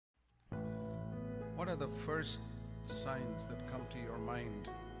What are the first signs that come to your mind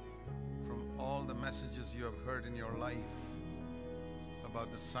from all the messages you have heard in your life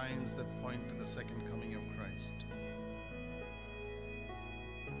about the signs that point to the second coming of Christ?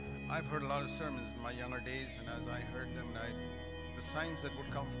 I've heard a lot of sermons in my younger days, and as I heard them, the signs that would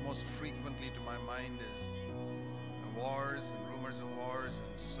come most frequently to my mind is wars and rumors of wars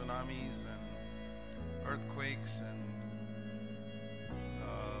and tsunamis and earthquakes and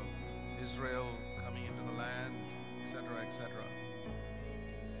Israel coming into the land, etc., etc.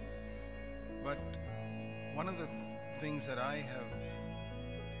 But one of the things that I have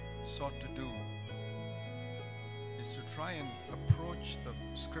sought to do is to try and approach the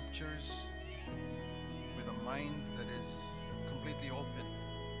scriptures with a mind that is completely open,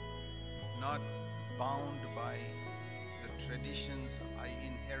 not bound by the traditions I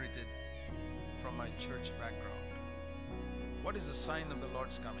inherited from my church background. What is the sign of the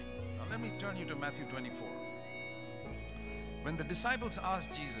Lord's coming? Now let me turn you to Matthew 24. When the disciples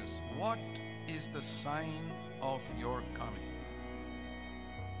asked Jesus, "What is the sign of your coming?"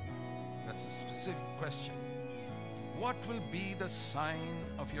 That's a specific question. What will be the sign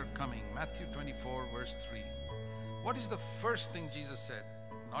of your coming? Matthew 24 verse 3. What is the first thing Jesus said?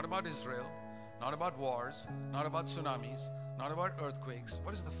 Not about Israel, not about wars, not about tsunamis, not about earthquakes.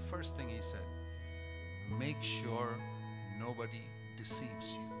 What is the first thing he said? Make sure nobody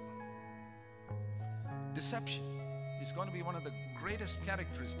deceives you. Deception is going to be one of the greatest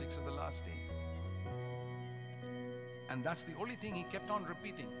characteristics of the last days. And that's the only thing he kept on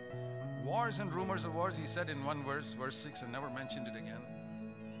repeating. Wars and rumors of wars, he said in one verse, verse 6, and never mentioned it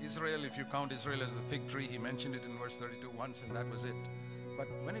again. Israel, if you count Israel as the fig tree, he mentioned it in verse 32 once, and that was it. But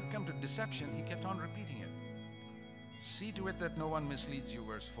when it came to deception, he kept on repeating it. See to it that no one misleads you,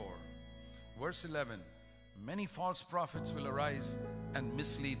 verse 4. Verse 11, many false prophets will arise and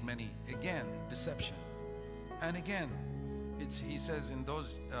mislead many. Again, deception. And again, he says in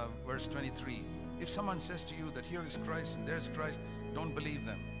those, verse 23, if someone says to you that here is Christ and there is Christ, don't believe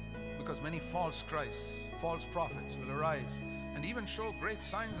them. Because many false Christs, false prophets will arise and even show great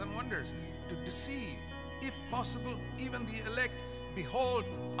signs and wonders to deceive, if possible, even the elect. Behold,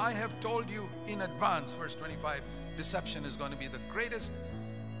 I have told you in advance. Verse 25, deception is going to be the greatest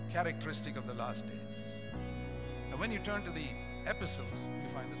characteristic of the last days. And when you turn to the epistles, you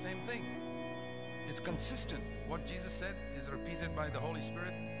find the same thing. It's consistent. What Jesus said is repeated by the Holy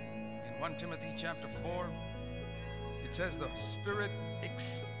Spirit. In 1 Timothy chapter 4, it says the Spirit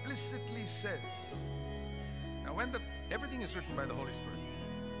explicitly says. Now when everything is written by the Holy Spirit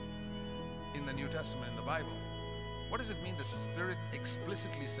in the New Testament, in the Bible, what does it mean the Spirit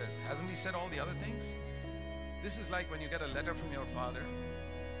explicitly says? Hasn't he said all the other things? This is like when you get a letter from your father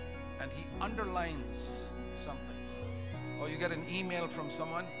and he underlines some things. Or you get an email from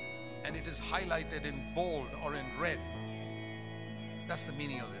someone and it is highlighted in bold or in red. That's the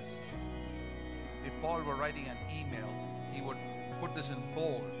meaning of this. If Paul were writing an email, he would put this in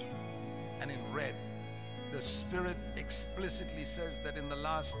bold and in red. The Spirit explicitly says that in the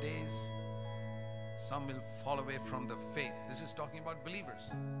last days, some will fall away from the faith. This is talking about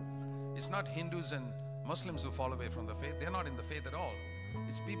believers. It's not Hindus and Muslims who fall away from the faith. They're not in the faith at all.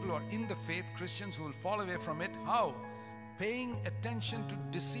 It's people who are in the faith, Christians, who will fall away from it. How? Paying attention to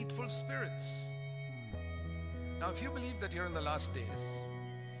deceitful spirits. Now, if you believe that you're in the last days,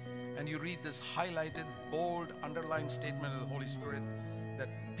 and you read this highlighted, bold, underlined statement of the Holy Spirit, that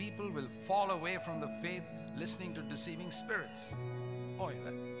people will fall away from the faith listening to deceiving spirits. Boy,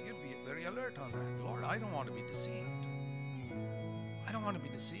 you'd be very alert on that. Lord, I don't want to be deceived. I don't want to be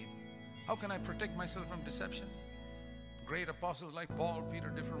deceived. How can I protect myself from deception? Great apostles like Paul, Peter,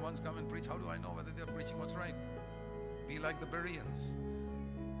 different ones come and preach. How do I know whether they're preaching what's right? Be like the Bereans.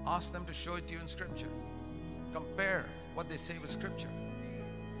 Ask them to show it to you in Scripture. Compare what they say with Scripture.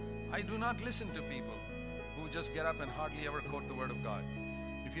 I do not listen to people who just get up and hardly ever quote the Word of God.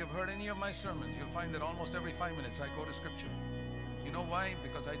 If you have heard any of my sermons, you'll find that almost every 5 minutes I quote a Scripture. You know why?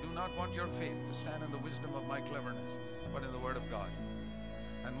 Because I do not want your faith to stand in the wisdom of my cleverness, but in the Word of God.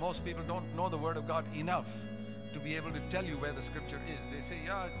 And most people don't know the Word of God enough to be able to tell you where the Scripture is. They say,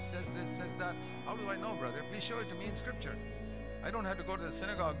 yeah, it says this, says that. How do I know, brother? Please show it to me in Scripture. I don't have to go to the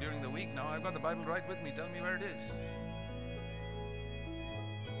synagogue during the week now. I've got the Bible right with me. Tell me where it is.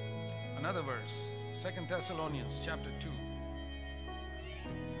 Another verse, 2 Thessalonians chapter 2.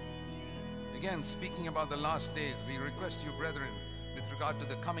 Again, speaking about the last days, we request you, brethren, with regard to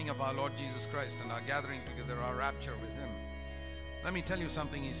the coming of our Lord Jesus Christ and our gathering together, our rapture with Him. Let me tell you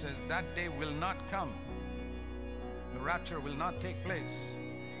something. He says, that day will not come. The rapture will not take place.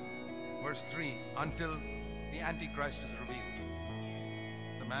 Verse 3, until the Antichrist is revealed,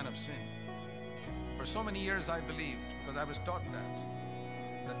 the man of sin. For so many years I believed, because I was taught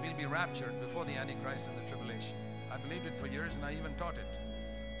that we'll be raptured before the Antichrist and the tribulation. I believed it for years, and I even taught it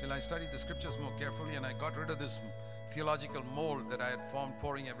till I studied the scriptures more carefully, and I got rid of this theological mold that I had formed,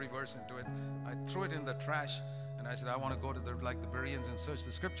 pouring every verse into it. I threw it in the trash, and I said, I want to go to like the Bereans and search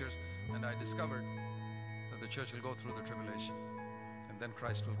the scriptures. And I discovered that the church will go through the tribulation, and then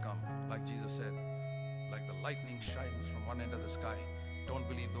Christ will come. Like Jesus said, like the lightning shines from one end of the sky. Don't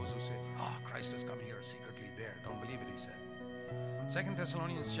believe those who say, Christ has come here secretly there. Don't believe it, he said. 2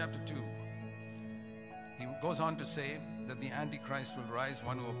 Thessalonians chapter 2. He goes on to say that the Antichrist will rise,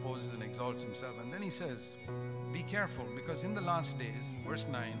 one who opposes and exalts himself. And then he says, be careful, because in the last days, verse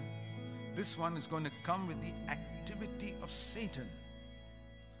 9, this one is going to come with the activity of Satan.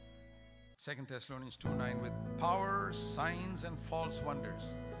 2 Thessalonians 2:9, with power, signs, and false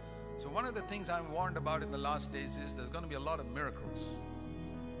wonders. So one of the things I'm warned about in the last days is there's going to be a lot of miracles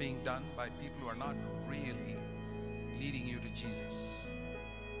being done by people who are not really leading you to Jesus.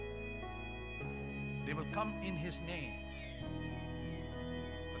 They will come in his name,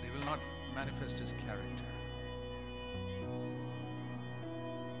 but they will not manifest his character.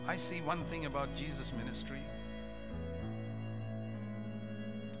 I see one thing about Jesus' ministry.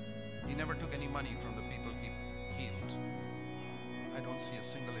 He never took any money from the people he healed. I don't see a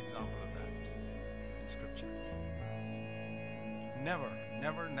single example of that in scripture. Never,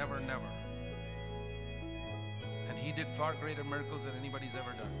 never, never, never. And he did far greater miracles than anybody's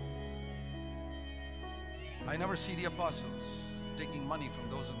ever done. I never see the apostles taking money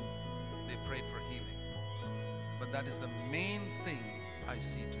from those whom they prayed for healing. But that is the main thing I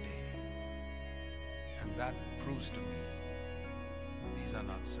see today. And that proves to me these are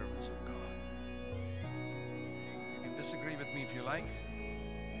not servants of God. You can disagree with me if you like.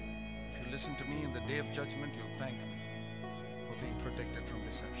 If you listen to me in the day of judgment, you'll thank me for being protected from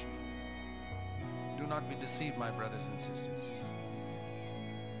deception. Do not be deceived, my brothers and sisters.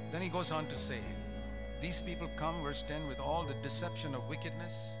 Then he goes on to say, these people come, verse 10, with all the deception of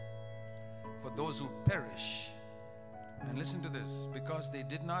wickedness for those who perish. And listen to this, because they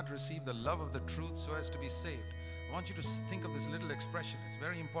did not receive the love of the truth so as to be saved. I want you to think of this little expression. It's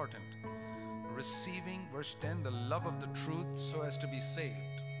very important. Receiving, verse 10, the love of the truth so as to be saved.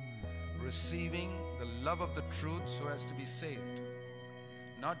 Receiving the love of the truth so as to be saved.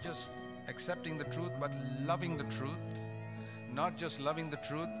 Not just accepting the truth, but loving the truth. Not just loving the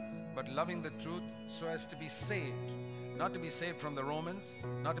truth, but loving the truth so as to be saved. Not to be saved from the Romans,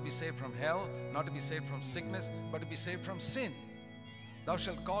 not to be saved from hell, not to be saved from sickness, but to be saved from sin. Thou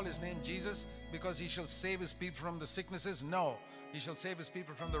shalt call his name Jesus, because he shall save his people from the sicknesses? No. He shall save his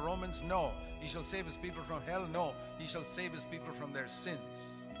people from the Romans? No. He shall save his people from hell? No. He shall save his people from their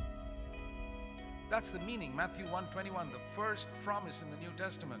sins. That's the meaning. Matthew 1:21, the first promise in the New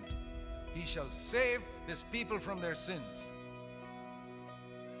Testament. He shall save his people from their sins.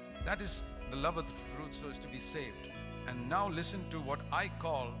 That is the love of the truth so as to be saved. And now listen to what I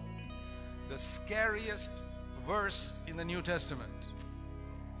call the scariest verse in the New Testament.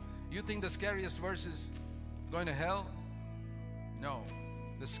 You think the scariest verse is going to hell? No.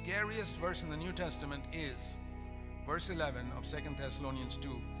 The scariest verse in the New Testament is verse 11 of 2 Thessalonians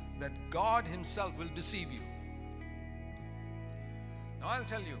 2, that God himself will deceive you. Now I'll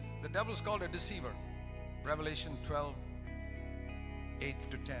tell you, the devil's called a deceiver. Revelation 12, 8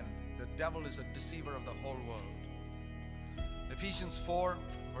 to 10. The devil is a deceiver of the whole world. Ephesians 4,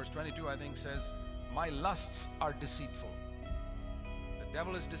 verse 22, I think says, my lusts are deceitful. The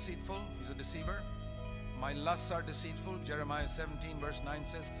devil is deceitful. He's a deceiver. My lusts are deceitful. Jeremiah 17, verse 9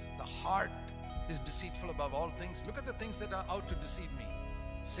 says, the heart is deceitful above all things. Look at the things that are out to deceive me.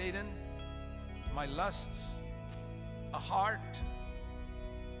 Satan, my lusts, a heart.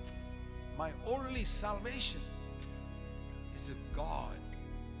 My only salvation is if God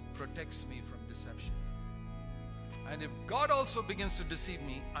protects me from deception. And if God also begins to deceive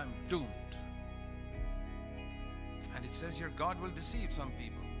me, I'm doomed. And it says here, God will deceive some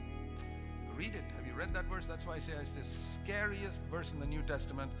people. Read it. Have you read that verse? That's why I say it's the scariest verse in the New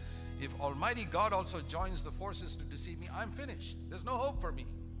Testament. If Almighty God also joins the forces to deceive me, I'm finished. There's no hope for me.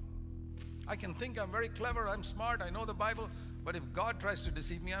 I can think I'm very clever, I'm smart, I know the Bible, but if God tries to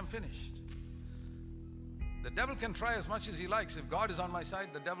deceive me, I'm finished. The devil can try as much as he likes. If God is on my side,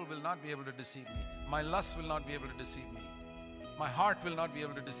 the devil will not be able to deceive me. My lust will not be able to deceive me. My heart will not be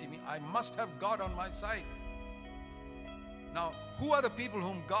able to deceive me. I must have God on my side. Now, who are the people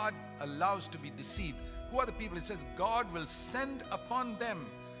whom God allows to be deceived? Who are the people? It says God will send upon them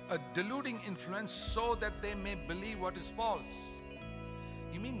a deluding influence so that they may believe what is false.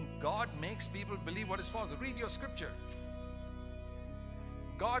 You mean God makes people believe what is false? Read your scripture.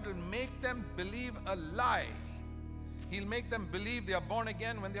 God will make them believe a lie. He'll make them believe they are born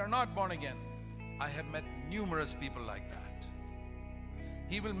again when they are not born again. I have met numerous people like that.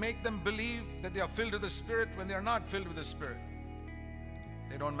 He will make them believe that they are filled with the Spirit when they are not filled with the Spirit.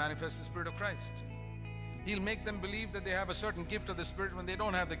 They don't manifest the Spirit of Christ. He'll make them believe that they have a certain gift of the Spirit when they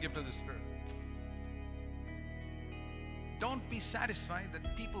don't have the gift of the Spirit. Don't be satisfied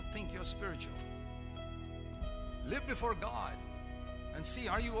that people think you're spiritual. Live before God and see,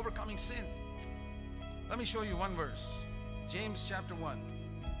 are you overcoming sin? Let me show you one verse. James chapter 1.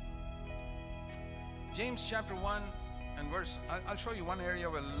 James chapter 1 and verse, I'll show you one area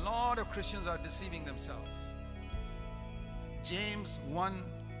where a lot of Christians are deceiving themselves. James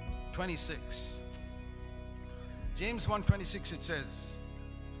 1:26. James 1:26, it says,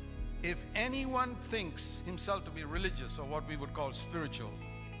 if anyone thinks himself to be religious, or what we would call spiritual,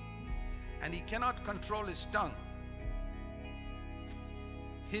 and he cannot control his tongue,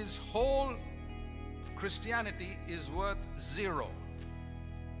 his whole Christianity is worth zero.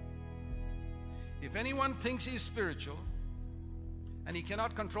 If anyone thinks he's spiritual and he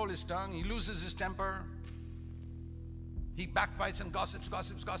cannot control his tongue, he loses his temper, he backbites and gossips,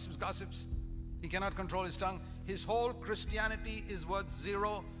 he cannot control his tongue, his whole Christianity is worth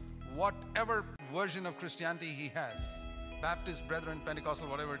zero, whatever version of Christianity he has, Baptist, Brethren, Pentecostal,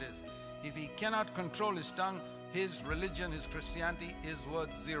 whatever it is. If he cannot control his tongue, his religion, his Christianity is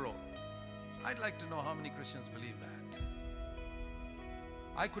worth zero. I'd like to know how many Christians believe that.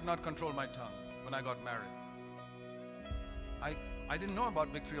 I could not control my tongue when I got married. I didn't know about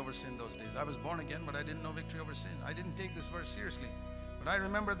victory over sin those days. I was born again, but I didn't know victory over sin. I didn't take this verse seriously. But I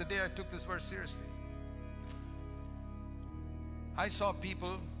remember the day I took this verse seriously. I saw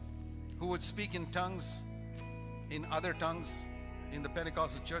people who would speak in tongues, in other tongues, in the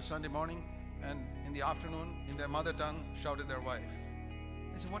Pentecostal church Sunday morning, and in the afternoon, in their mother tongue, shouted their wife.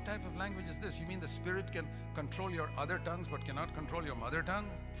 I said, what type of language is this? You mean the Spirit can control your other tongues but cannot control your mother tongue?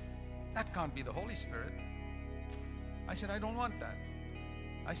 That can't be the Holy Spirit. I said, I don't want that.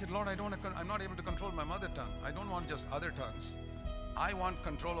 I said, Lord, I'm not able to control my mother tongue. I don't want just other tongues. I want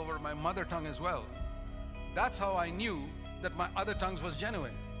control over my mother tongue as well. That's how I knew that my other tongues was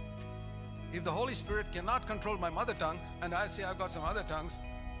genuine. If the Holy Spirit cannot control my mother tongue, and I say I've got some other tongues,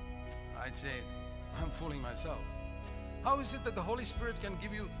 I'd say, I'm fooling myself. How is it that the Holy Spirit can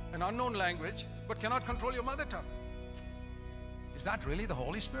give you an unknown language but cannot control your mother tongue? Is that really the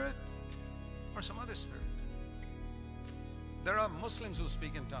Holy Spirit or some other spirit? There are Muslims who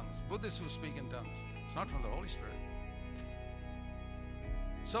speak in tongues, Buddhists who speak in tongues. It's not from the Holy Spirit.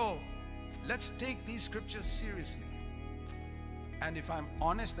 So let's take these scriptures seriously. And if I'm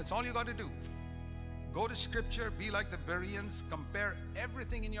honest, that's all you got to do. Go to Scripture, be like the Bereans, compare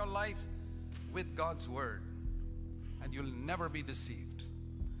everything in your life with God's Word, and you'll never be deceived.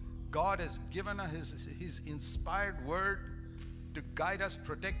 God has given us His inspired Word to guide us,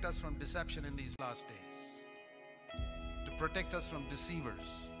 protect us from deception in these last days, to protect us from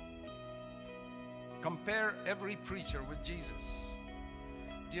deceivers. Compare every preacher with Jesus.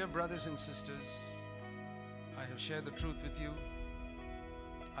 Dear brothers and sisters, I have shared the truth with you.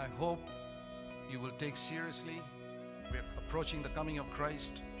 I hope you will take seriously. We're approaching the coming of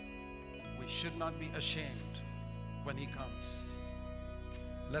Christ. We should not be ashamed when He comes.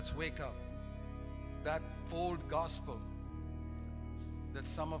 Let's wake up. That old gospel that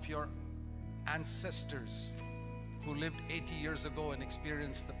some of your ancestors who lived 80 years ago and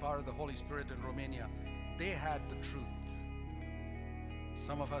experienced the power of the Holy Spirit in Romania, they had the truth.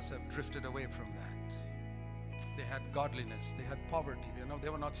 Some of us have drifted away from that. They had godliness, they had poverty. They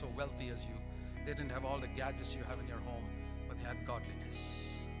were not so wealthy as you. They didn't have all the gadgets you have in your home, but they had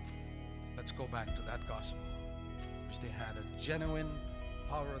godliness. Let's go back to that gospel, which they had a genuine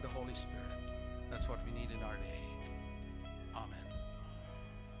power of the Holy Spirit. That's what we need in our day.